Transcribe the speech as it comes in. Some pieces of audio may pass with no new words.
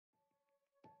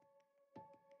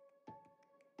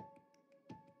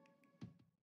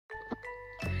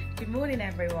Good morning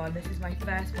everyone, this is my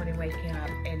first morning waking up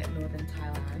in northern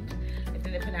Thailand. I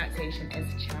think the pronunciation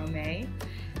is Chiang Mai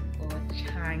or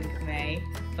Chiang Mai,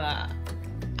 but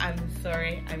I'm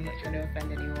sorry, I'm not trying to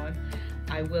offend anyone.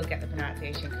 I will get the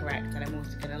pronunciation correct, and I'm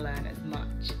also going to learn as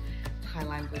much Thai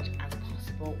language as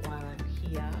possible while I'm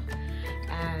here.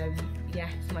 Yeah,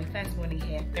 it's my first morning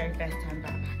here, very first time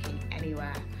backpacking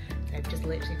anywhere. So I've just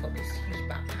literally got this huge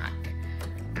backpack,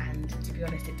 and to be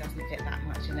honest, it doesn't fit that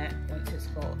much in it.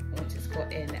 Once it's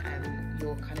got in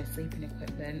your kind of sleeping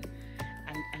equipment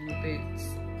and your boots,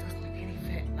 it doesn't really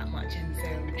fit that much in. So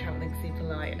I'm travelling super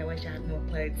light, and I wish I had more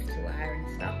clothes to wear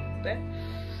and stuff. But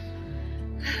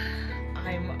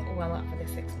I'm well up for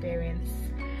this experience.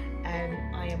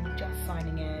 I am just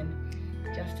signing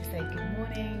in just to say good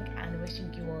morning and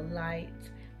wishing you all light,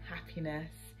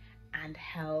 happiness and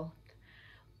health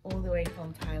all the way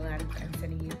from Thailand. I'm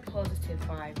sending you positive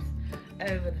vibes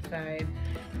over the phone.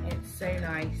 It's so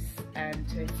nice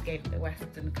to escape the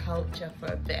Western culture for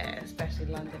a bit, especially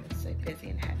London is so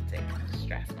busy and hectic and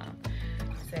stressed out.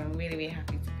 So I'm really, really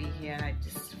happy to be here. I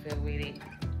just feel really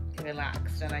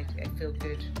relaxed, and I feel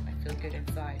good. I feel good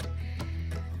inside.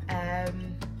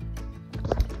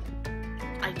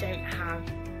 I don't have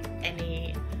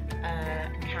any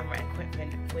camera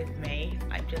equipment with me.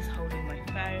 I'm just holding my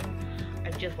phone.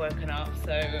 I've just woken up,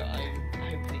 so I'm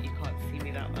hoping that you can't see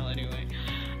me that well anyway.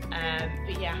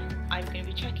 But yeah, I'm going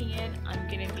to be checking in. I'm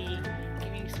going to be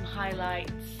giving you some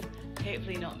highlights,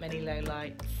 hopefully not many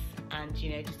lowlights, and you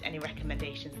know, just any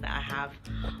recommendations that I have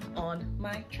on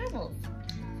my travels.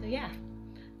 So yeah,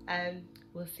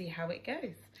 we'll see how it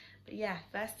goes. But yeah,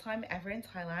 first time ever in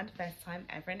Thailand, first time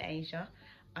ever in Asia.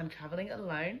 I'm traveling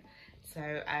alone, so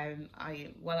I'm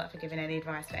well up for giving any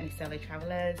advice for any solo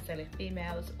travelers, solo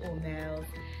females or males,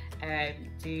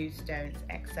 do's, don'ts,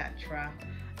 etc.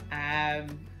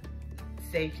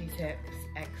 Safety tips,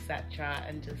 etc.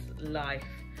 and just life,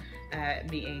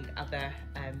 meeting other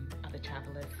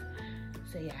travelers.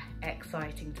 So yeah,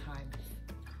 exciting times.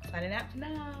 Signing out for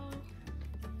now.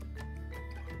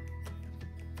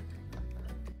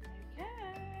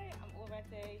 Okay, I'm all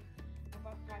ready. I'm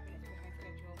about 5 minutes behind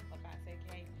schedule, but that's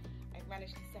okay. I've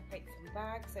managed to separate some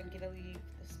bags, so I'm going to leave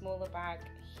the smaller bag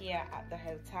here at the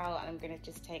hotel, and I'm going to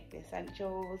just take the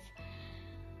essentials.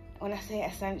 When I say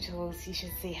essentials, you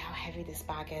should see how heavy this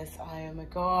bag is. Oh my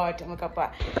god,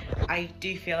 but I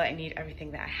do feel like I need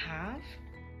everything that I have.